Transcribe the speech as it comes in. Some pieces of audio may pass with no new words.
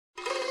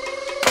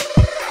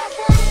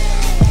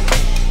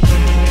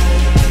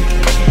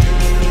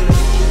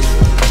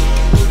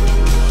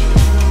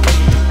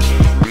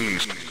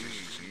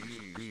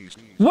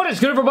What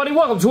is good, everybody?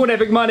 Welcome to an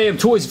Epic My Damn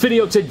Toys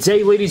video.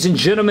 Today, ladies and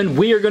gentlemen,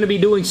 we are going to be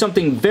doing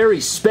something very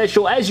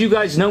special. As you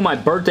guys know, my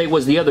birthday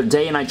was the other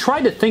day, and I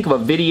tried to think of a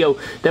video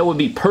that would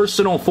be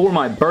personal for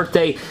my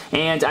birthday,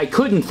 and I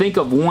couldn't think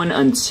of one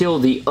until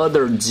the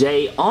other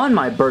day on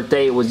my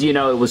birthday. It was, you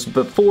know, it was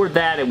before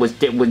that. It was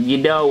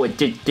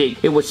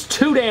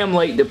too damn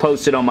late to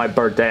post it on my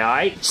birthday,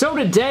 alright? So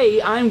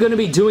today, I'm going to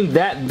be doing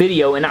that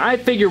video, and I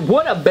figured,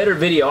 what a better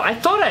video. I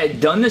thought I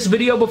had done this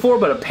video before,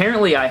 but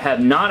apparently I have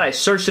not. I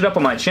searched it up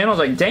on my channel. I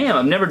was like, damn,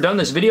 I've never done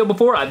this video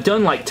before. I've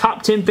done like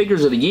top 10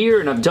 figures of the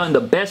year, and I've done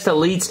the best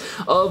elites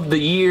of the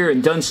year,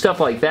 and done stuff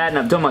like that, and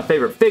I've done my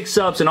favorite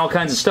fix-ups and all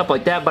kinds of stuff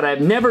like that, but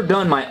I've never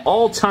done my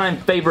all-time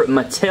favorite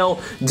Mattel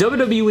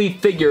WWE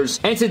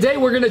figures, and today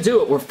we're going to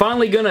do it. We're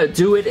finally going to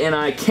do it, and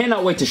I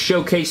cannot wait to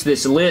showcase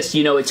this list.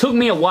 You know, it took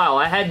me a while.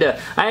 I had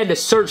to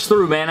search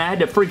through, man. I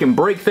had to freaking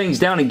break things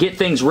down and get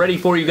things ready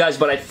for you guys,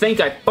 but I think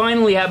I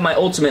finally have my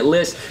ultimate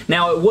list.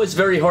 Now, it was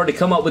very hard to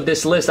come up with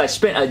this list. I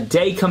spent a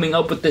day coming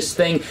up with this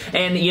thing,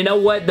 and you know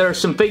what? There are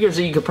some figures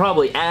that you could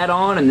probably add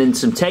on and then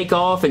some take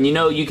off, and you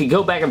know, you could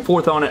go back and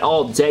forth on it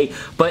all day,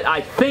 but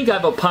I think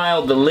I've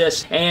compiled the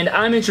list, and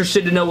I'm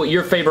interested to know what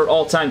your favorite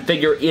all-time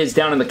figure is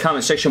down in the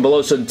comment section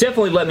below, so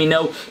definitely let me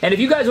know. And if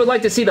you guys would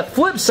like to see the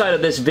flip side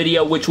of this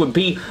video, which would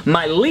be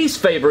my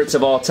least favorites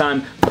of all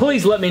time,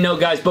 please let me know,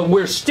 guys, but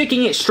we're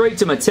sticking it straight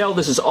to Mattel.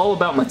 This is all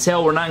about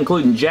Mattel. We're not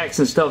including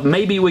Jackson stuff.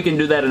 Maybe we can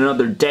do that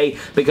another day,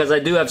 because I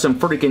do have some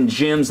freaking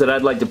gems that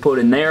I'd like to put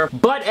in there.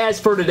 But as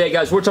for today,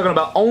 guys, we're talking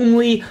about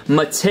only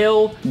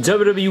Mattel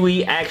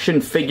WWE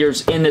action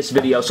figures in this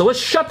video. So let's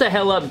shut the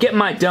hell up, get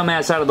my dumb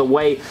ass out of the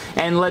way,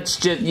 and let's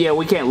just, yeah,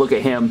 we can't look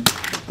at him.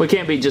 We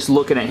can't be just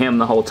looking at him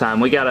the whole time.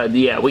 We gotta,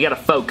 yeah, we gotta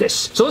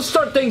focus. So let's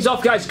start things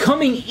off, guys.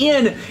 Coming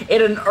in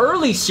at an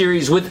early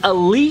series with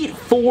Elite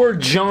 4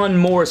 John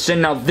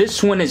Morrison. Now,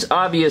 this one is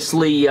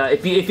obviously,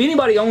 if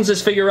anybody owns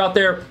this figure out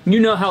there, you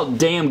know how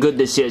damn good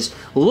this is.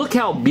 Look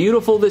how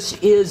beautiful this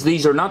is.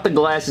 These are not the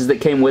glasses that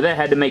came with it. I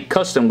had to make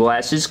custom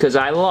glasses because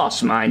I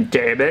lost mine,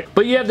 damn it.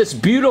 But you have this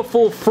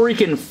beautiful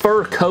freaking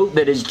fur coat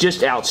that is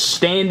just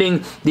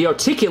outstanding. The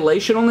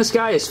articulation on this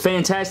guy is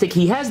fantastic.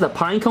 He has the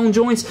pinecone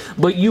joints,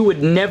 but you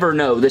would never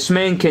know. This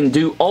man can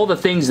do all the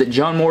things that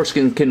John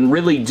Morrison can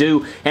really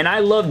do, and I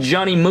love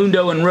Johnny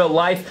Mundo in real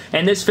life,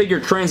 and this figure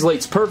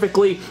translates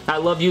perfectly. I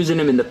love using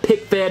him in the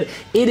pick fed.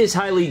 It is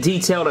highly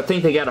detailed. I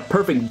think they got a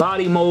perfect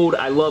body mold.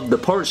 I love the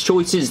parts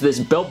choices. This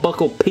belt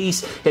buckle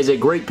piece is a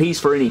great piece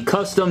for any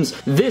customs.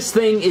 This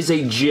thing is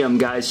a gem,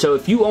 guys, so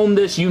if you own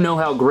this, you know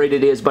how great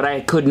it is, but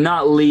I could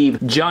not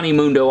leave Johnny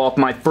Mundo off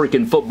my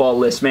freaking football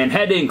list, man.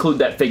 Had to include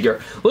that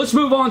figure. Let's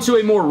move on to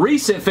a more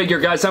recent figure,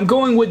 guys. I'm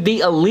going with the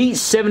Elite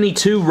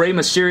 72 Rey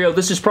Mysterio.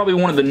 This is probably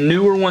one of the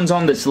newer ones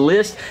on this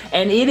list,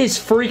 and it is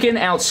freaking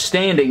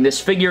outstanding.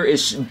 This figure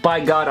is, by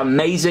God,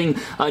 amazing.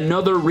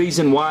 Another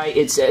reason why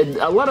it's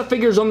a lot of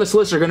figures on this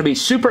list are going to be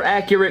super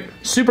accurate,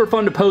 super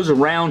fun to pose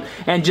around,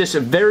 and just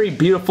very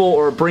beautiful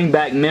or bring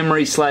back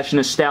memory /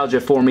 nostalgia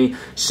for me.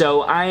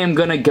 So I am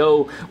going to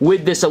go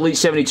with this Elite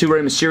 72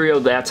 Rey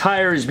Mysterio. The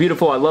attire is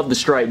beautiful. I love the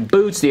striped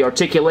boots. The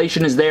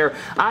articulation is there.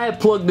 I have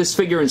plugged this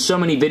figure in so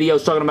many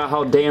videos talking about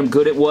how damn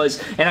good it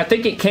was, and I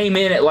think it came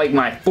in at like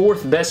my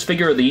 4th best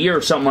figure of the year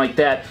or something like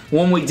that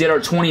when we did our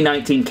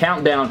 2019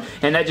 countdown,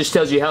 and that just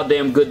tells you how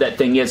damn good that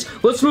thing is.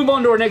 Let's move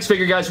on to our next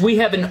figure, guys. We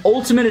have an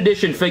Ultimate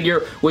Edition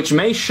figure, which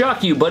may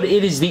shock you, but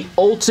it is the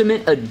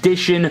Ultimate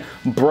Edition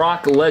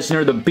Brock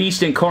Lesnar, the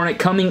Beast Incarnate,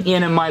 coming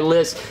in my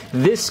list.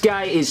 This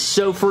guy is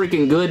so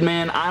freaking good,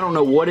 man. I don't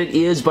know what it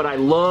is, but I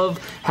love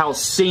how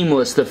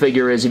seamless the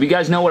figure is. If you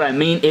guys know what I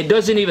mean, it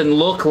doesn't even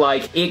look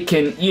like it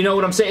can, you know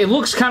what I'm saying? It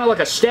looks kind of like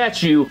a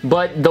statue,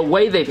 but the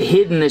way they've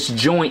hidden this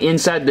joint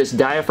inside this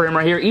diaphragm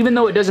right here, even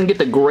though it doesn't get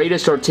the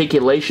greatest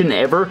articulation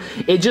ever,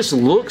 it just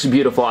looks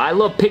beautiful. I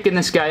love picking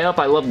this guy up.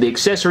 I love the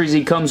accessories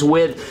he comes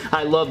with.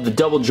 I love the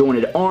double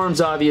jointed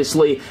arms,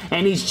 obviously,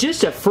 and he's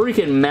just a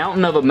freaking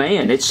mountain of a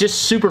man. It's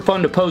just super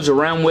fun to pose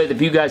around with.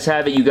 If you guys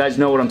have it, you guys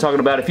know what I'm talking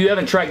about. If you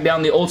haven't tracked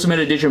down the Ultimate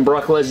Edition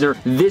Brock Lesnar,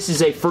 this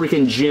is a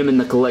freaking gem in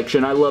the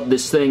collection. I love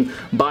this thing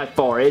by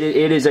far. It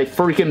is a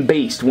freaking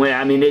beast.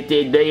 I mean,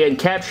 they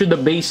captured the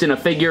beast in a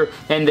figure,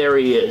 and there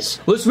he is.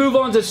 Let's move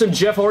on to some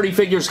Jeff Hardy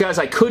figures, guys.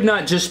 I could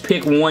not just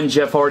pick one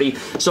Jeff Hardy,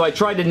 so I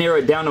tried to narrow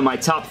it down to my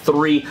top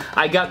 3.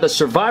 I got the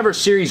Survivor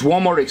Series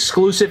Walmart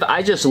exclusive.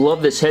 I just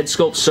love this head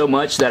sculpt so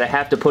much that I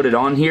have to put it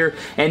on here.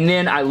 And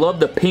then I love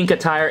the pink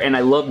attire, and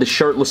I love the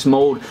shirtless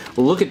mold.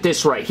 Look at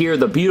this right here,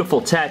 the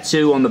beautiful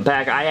tattoo on the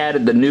back. I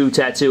added the new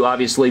tattoo,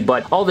 obviously,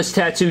 but all this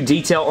tattoo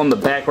detail on the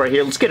back right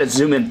here. Let's get a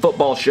zoom-in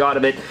football shot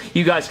of it.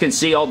 You guys can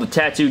see all the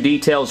tattoo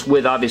details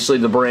with, obviously,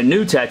 the brand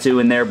new tattoo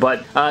in there,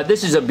 but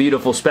this is a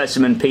beautiful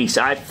specimen piece.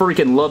 I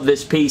freaking love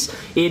this piece.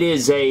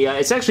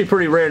 It's it's actually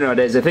pretty rare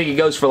nowadays. I think it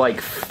goes for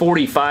like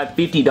 $45,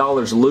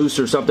 $50 loose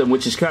or something,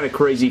 which is kind of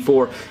crazy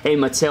for a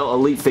Mattel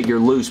Elite figure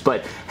loose,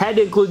 but had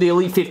to include the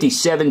Elite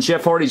 57.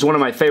 Jeff Hardy's one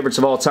of my favorites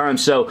of all time,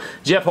 so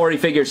Jeff Hardy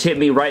figures hit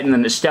me right in the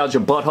nostalgia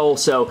butthole,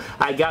 so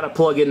I gotta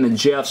plug in the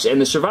Jeffs.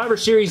 And the Survivor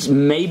Series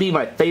may be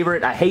my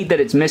favorite. I hate that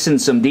it's missing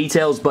some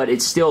details, but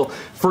it's still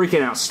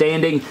freaking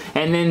outstanding.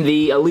 And then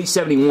the Elite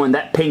 71,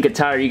 that pink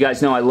attire, you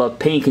guys know I love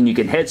pink, and you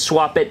can head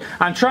swap it.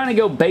 I'm trying to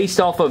go based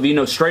off of, you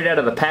know, straight out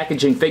of the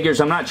packaging figures.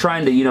 I'm not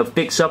trying to, you know,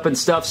 fix up and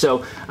stuff,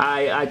 so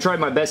I tried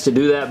my best to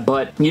do that,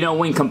 but, you know,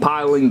 when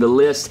compiling the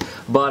list,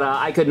 but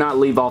I could not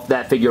leave off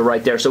that figure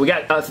right there. So we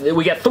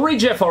got 3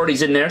 Jeff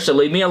Hardys in there, so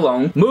leave me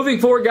alone. Moving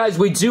forward, guys,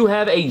 we do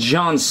have a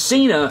John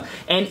Cena,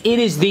 and it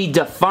is the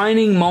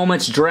Defining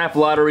Moments Draft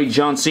Lottery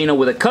John Cena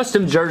with a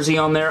custom jersey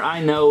on there. I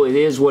know it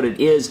is what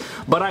it is,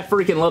 but I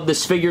freaking love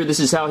this figure.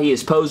 This is how he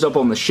is posed up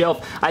on the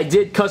shelf. I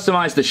did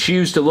customize the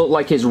shoes to look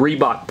like his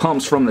Reebok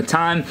pumps from the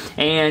time,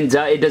 and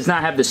it does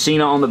not have the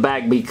Cena on the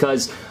back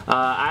because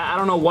I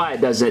don't know why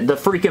it doesn't. The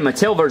freaking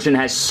Mattel version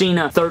has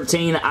Cena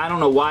 13. I don't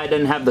know why it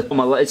doesn't have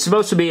the... It's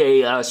supposed to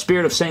be a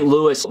Spirit of St.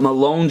 Louis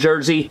Malone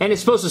jersey, and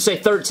it's supposed to say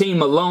 13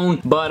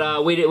 Malone,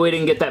 but we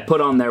didn't get that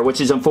put on there, which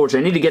is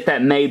unfortunate. I need to get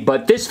that made,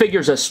 but this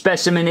figure's a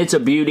specimen. It's a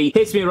beauty.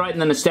 Hits me right in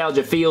the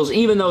nostalgia feels,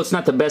 even though it's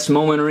not the best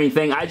moment or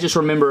anything. I just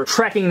remember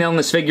tracking down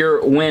this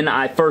figure when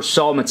I first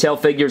saw Mattel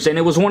figures, and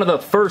it was one of the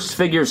first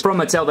figures from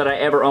Mattel that I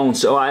ever owned,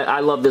 so I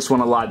love this one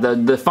a lot. The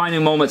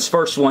Defining Moments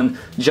first one,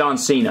 John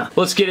Cena.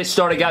 Let's get it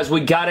started, guys.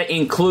 We gotta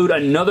include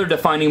another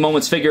Defining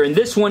Moments figure, and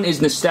this one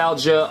is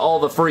nostalgia all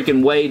the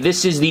freaking way.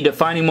 This is the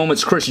Defining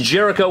Moments Chris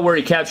Jericho, where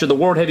he captured the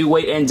World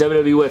Heavyweight and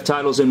WWF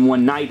titles in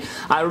one night.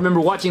 I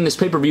remember watching this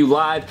pay-per-view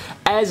live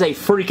as a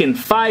freaking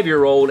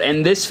 5-year-old,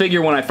 and this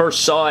figure, when I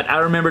first saw it, I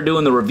remember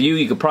doing the review.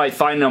 You could probably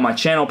find it on my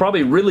channel.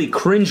 Probably really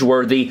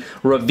cringeworthy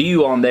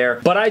review on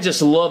there, but I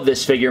just love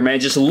this figure, man.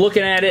 Just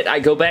looking at it, I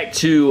go back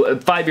to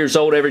 5 years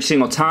old every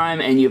single time,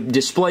 and you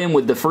display him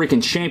with the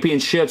freaking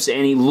championships,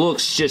 and he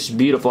looks just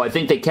beautiful. I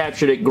think they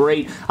captured it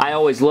great. I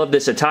always loved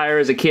this attire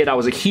as a kid. I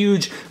was a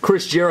huge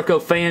Chris Jericho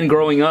fan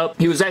growing up.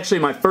 He was actually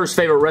my first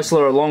favorite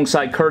wrestler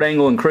alongside Kurt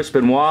Angle and Chris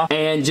Benoit,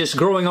 and just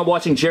growing up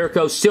watching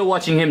Jericho, still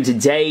watching him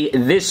today,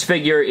 this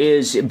figure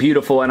is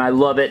beautiful, and I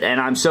love it,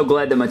 and I'm so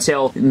glad that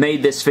Mattel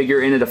made this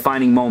figure into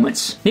Defining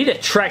Moments. Need to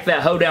track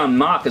that hoedown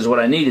mock is what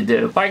I need to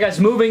do. Alright, guys,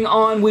 moving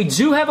on, we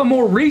do have a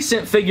more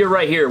recent figure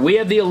right here. We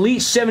have the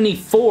Elite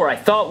 74. I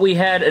thought we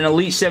had an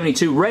Elite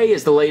 72. Ray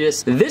is the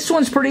latest. This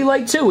one's pretty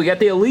late, too. We got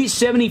the Elite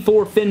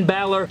 74 Finn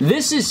Balor.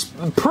 This is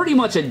pretty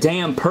much a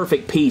damn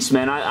perfect piece,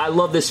 man. I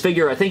love this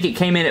figure. I think it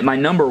came in at my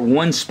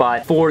 #1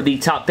 spot for the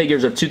top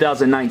figures of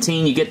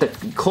 2019. You get the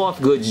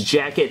cloth goods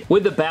jacket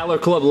with the Balor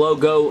Club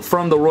logo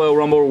from the Royal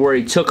Rumble where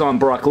he took on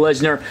Brock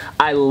Lesnar.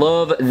 I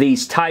love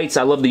these tights.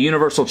 I love the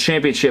Universal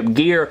Championship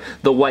gear,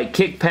 the white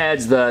kick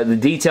pads, the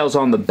details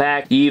on the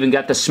back. You even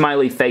got the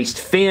smiley-faced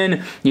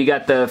Finn. You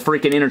got the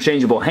freaking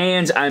interchangeable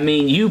hands. I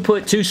mean, you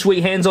put 2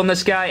 sweet hands on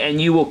this guy and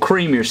you will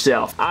cream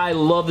yourself. I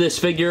love this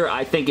figure.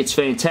 I think it's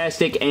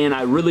fantastic, and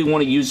I really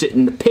want to use it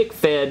in the pick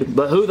fed,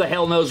 but who the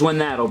hell knows when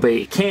that'll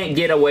be. Can't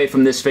get away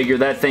from this figure.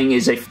 That thing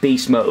is a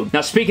beast mode.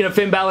 Now, speaking of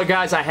Finn Balor,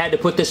 guys, I had to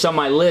put this on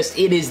my list.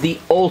 It is the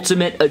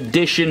Ultimate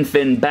Edition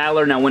Finn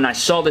Balor. Now, when I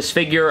saw this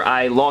figure,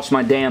 I lost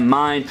my damn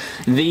mind.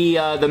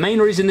 The main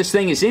reason this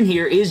thing is in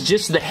here is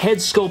just the head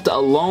sculpt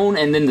alone,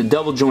 and then the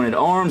double jointed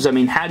arms. I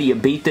mean, how do you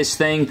beat this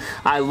thing?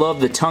 I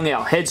love the tongue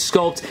out head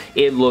sculpt.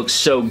 It looks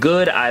so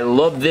good. I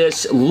love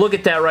this. Look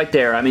at that right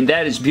there. I mean,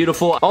 that is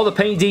beautiful. All the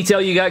paint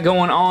detail you got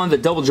going on, the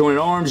double jointed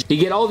arms. You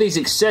get all these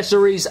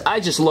accessories. I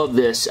just love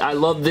this. I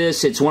love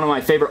this. It's one of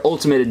my favorite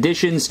Ultimate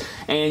Editions,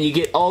 and you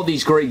get all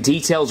these great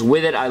details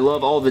with it. I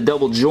love all the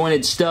double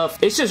jointed stuff.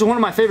 It's just one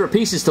of my favorite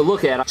pieces to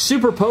look at.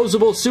 Super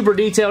posable, super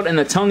detailed, and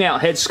the tongue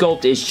out head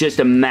sculpt is just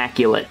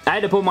immaculate. I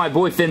had to put my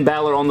boy Finn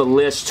Balor on the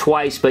list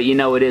twice, but you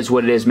know it is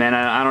what it is, man.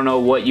 I don't know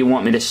what you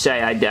want me to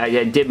say. I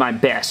did my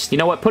best. You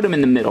know what? Put him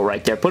in the middle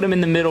right there. Put him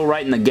in the middle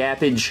right in the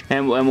gappage,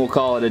 and we'll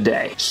call it a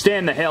day.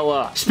 Stand the hell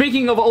up.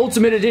 Speaking of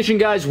Ultimate Edition,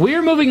 guys,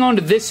 we're moving on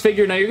to this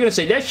figure. Now, you're going to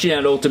say, that's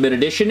not Ultimate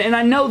Edition, and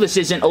I know this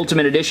isn't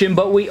Ultimate Edition,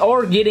 but we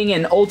are getting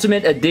an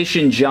Ultimate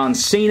Edition John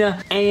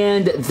Cena,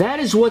 and that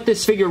is what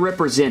this figure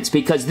represents,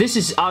 because this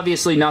is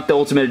obviously not the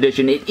Ultimate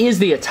Edition. It is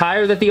the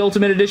attire that the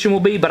Ultimate Edition will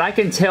be, but I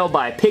can tell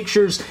by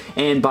pictures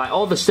and by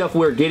all the stuff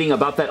we're getting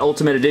about that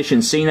Ultimate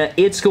Edition Cena,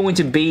 it's going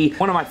to be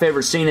one of my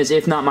favorite Cenas,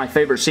 if not my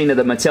favorite Cena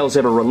that Mattel's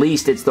ever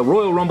released. It's the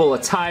Royal Rumble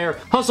attire.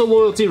 Hustle,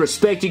 loyalty,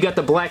 respect. You got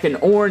the black and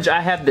orange.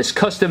 I have this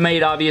custom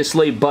made,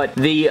 obviously, but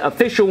the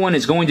official one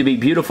is going to be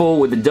beautiful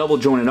with the double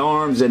jointed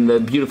arms and the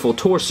beautiful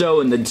torso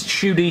and the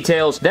shoe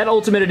details. That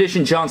Ultimate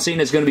Edition John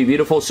Cena is going to be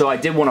beautiful, so I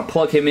did want to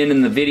plug him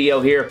in the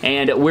video here,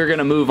 and we're going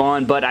to move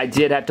on, but I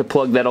did have to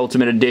plug that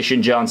Ultimate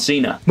Edition John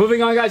Cena.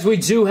 Moving on, guys, we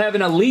do have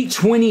an Elite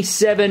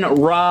 27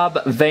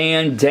 Rob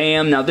Van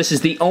Dam. Now, this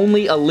is the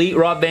only Elite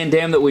Rob Van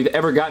Dam that we've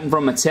ever gotten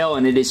from Mattel,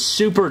 and it is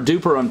super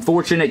duper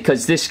unfortunate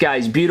because this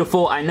guy's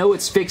beautiful. I know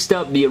it's fixed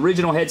up. The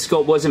original head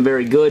sculpt wasn't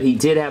very good. He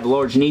did have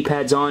large knee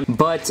pads on,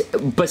 but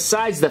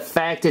besides the fact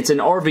fact it's an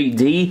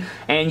RVD,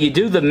 and you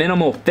do the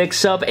minimal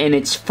fix-up, and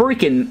it's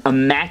freaking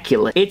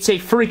immaculate. It's a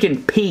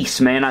freaking piece,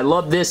 man. I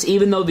love this,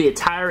 even though the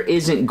attire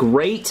isn't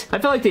great. I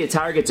feel like the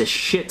attire gets a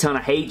shit ton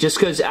of hate, just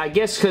because, I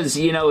guess because,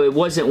 you know, it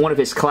wasn't one of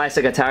his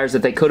classic attires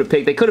that they could have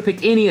picked. They could have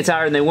picked any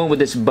attire, and they went with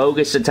this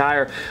bogus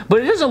attire,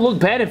 but it doesn't look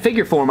bad in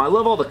figure form. I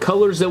love all the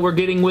colors that we're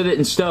getting with it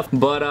and stuff,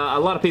 but a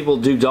lot of people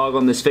do dog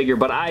on this figure,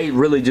 but I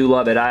really do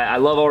love it. I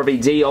love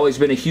RVD, always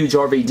been a huge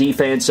RVD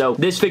fan, so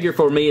this figure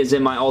for me is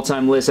in my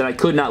all-time list, and I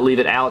could not leave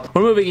it out.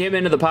 We're moving him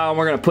into the pile, and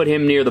we're going to put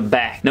him near the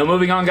back. Now,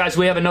 moving on, guys,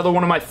 we have another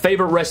one of my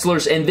favorite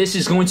wrestlers, and this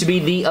is going to be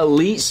the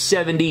Elite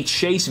 70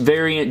 Chase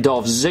variant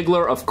Dolph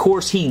Ziggler. Of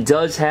course, he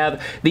does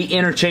have the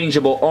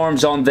interchangeable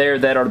arms on there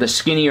that are the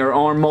skinnier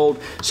arm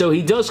mold, so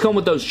he does come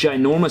with those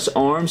ginormous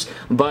arms,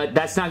 but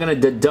that's not going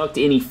to deduct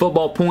any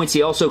football points.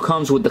 He also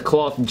comes with the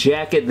cloth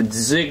jacket, the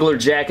Ziggler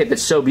jacket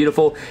that's so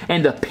beautiful,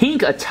 and the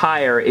pink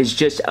attire is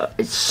just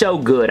it's so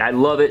good. I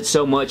love it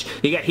so much.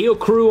 You got Heel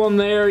Crew on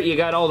there. You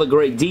got all the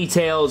great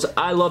details.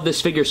 I love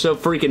this figure so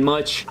freaking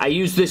much. I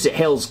used this at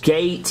Hell's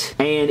Gate,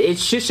 and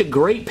it's just a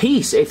great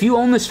piece. If you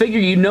own this figure,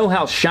 you know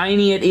how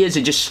shiny it is.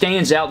 It just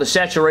stands out. The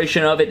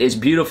saturation of it is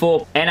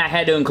beautiful, and I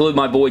had to include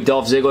my boy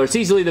Dolph Ziggler. It's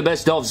easily the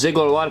best Dolph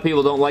Ziggler. A lot of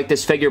people don't like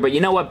this figure, but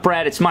you know what,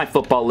 Brad? It's my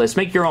football list.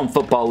 Make your own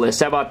football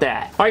list. How about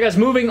that? Alright, guys,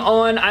 moving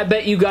on. I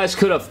bet you guys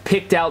could have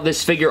picked out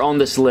this figure on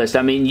this list.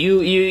 I mean,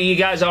 you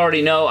guys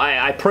already know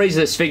I praise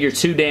this figure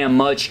too damn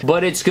much,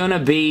 but it's gonna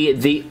be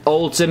the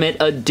Ultimate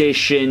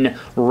Edition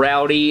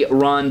Rowdy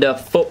Ronda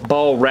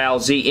Football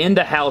Rousey in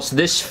the house.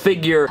 This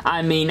figure,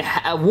 I mean,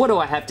 what do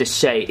I have to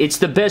say? It's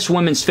the best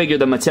women's figure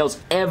that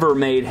Mattel's ever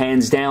made,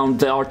 hands down.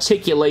 The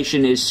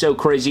articulation is so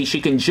crazy.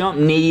 She can jump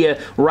knee you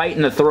right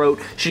in the throat.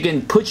 She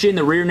can put you in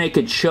the rear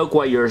naked choke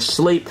while you're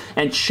asleep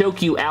and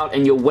choke you out,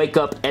 and you'll wake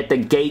up at the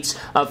gates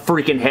of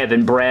freaking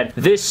heaven, Brad.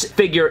 This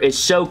figure is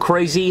so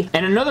crazy.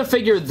 And another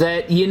figure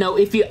that, you know,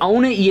 if you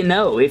own it, you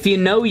know. If you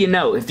know, you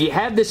know. If you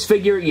have this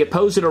figure, you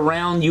pose it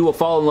around, you will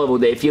fall in love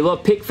with it. If you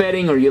love pick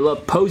fetting or you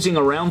love posing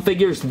around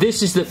figures,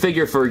 this is the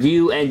figure for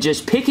you, and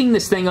just picking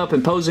this thing up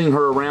and posing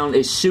her around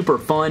is super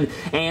fun,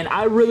 and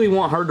I really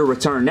want her to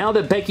return. Now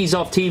that Becky's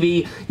off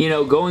TV, you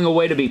know, going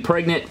away to be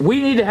pregnant,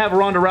 we need to have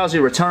Ronda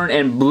Rousey return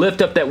and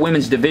lift up that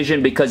women's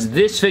division, because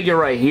this figure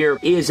right here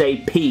is a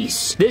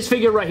piece. This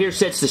figure right here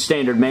sets the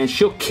standard, man.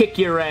 She'll kick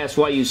your ass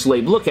while you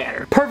sleep. Look at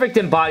her. Perfect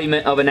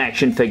embodiment of an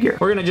action figure.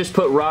 We're gonna just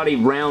put Roddy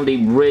Roundy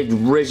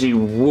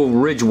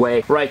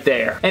Ridgeway right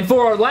there. And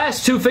for our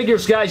last two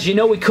figures, guys, you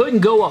know we couldn't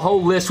go a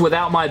whole list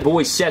without my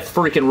boy Seth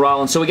freaking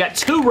Rollins. So we got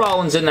two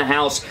Rollins in the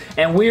house,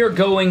 and we are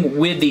going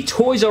with the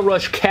Toys R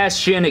Us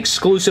cash-in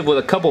exclusive with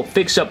a couple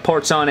fix-up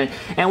parts on it,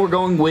 and we're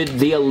going with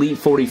the Elite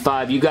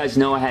 45. You guys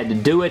know I had to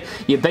do it.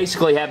 You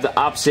basically have the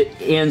opposite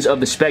ends of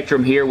the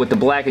spectrum here with the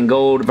black and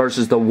gold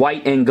versus the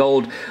white and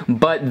gold,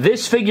 but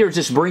this figure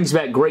just brings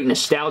back great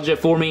nostalgia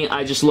for me.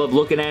 I just love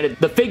looking at it.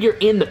 The figure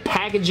in the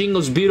packaging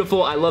was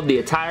beautiful. I love the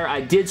attire.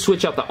 I did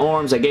switch out the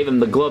arms. I gave him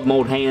the glove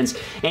mold hands,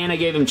 and I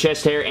gave him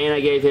chest hair, and I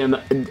gave him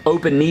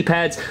open knee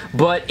pads,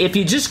 but if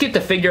you just get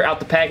the figure out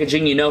the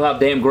packaging, you know how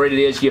damn great it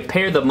is. You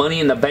pair the Money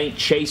in the Bank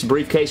Chase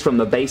briefcase from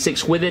the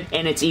basics with it,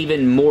 and it's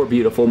even more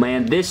beautiful,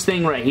 man. This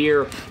thing right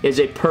here is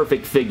a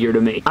perfect figure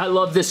to me. I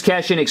love this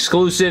cash-in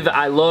exclusive.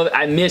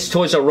 I miss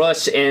Toys R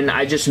Us, and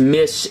I just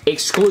miss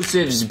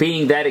exclusives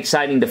being that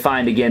exciting to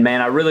find again,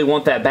 man. I really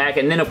want that back.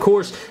 And then, of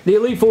course, the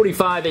Elite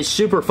 45 is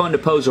super fun to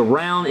pose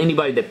around.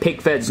 Anybody that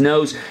pick feds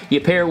knows.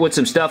 You pair it with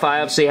some stuff.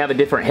 I obviously have a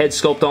different head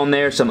sculpt on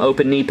there, some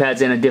open knee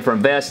pads, and a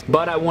different vest,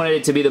 but I wanted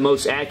it to be the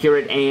most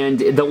accurate, and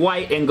the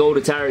white and gold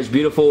attire is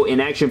beautiful in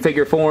action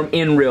figure form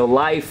in real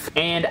life,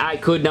 and I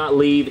could not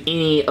leave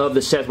any of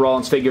the Seth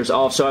Rollins figures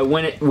off, so I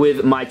went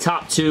with my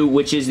top two,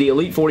 which is the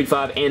Elite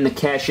 45 and the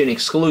cash-in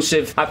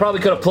exclusive. I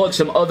probably could have plugged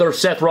some other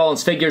Seth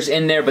Rollins figures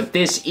in there, but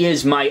this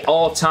is my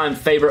all-time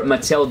favorite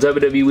Mattel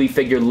WWE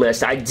figure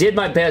list. I did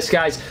my best,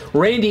 guys.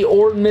 Randy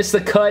Orton missed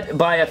the cut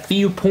by a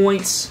few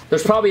points.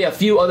 There's probably a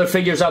few other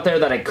figures out there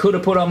that I could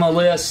have put on my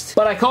list,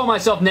 but I call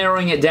myself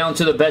narrowing it down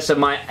to the best of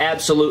my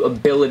absolute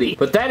ability.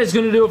 But that is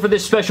going to do it for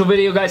this special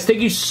video, guys. Thank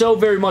you so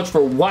very much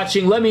for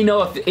watching. Let me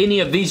know if any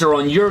of these are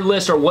on your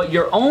list or what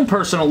your own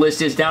personal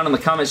list is down in the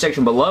comment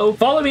section below.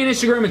 Follow me on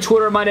Instagram and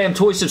Twitter at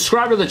MyDamnToys.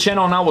 Subscribe to the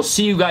channel, and I will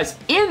see you guys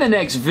in the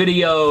next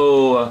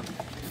video.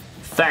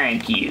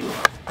 Thank you.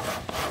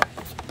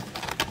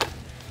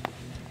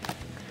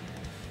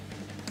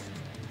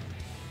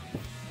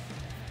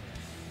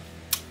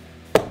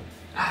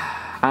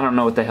 I don't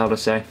know what the hell to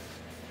say.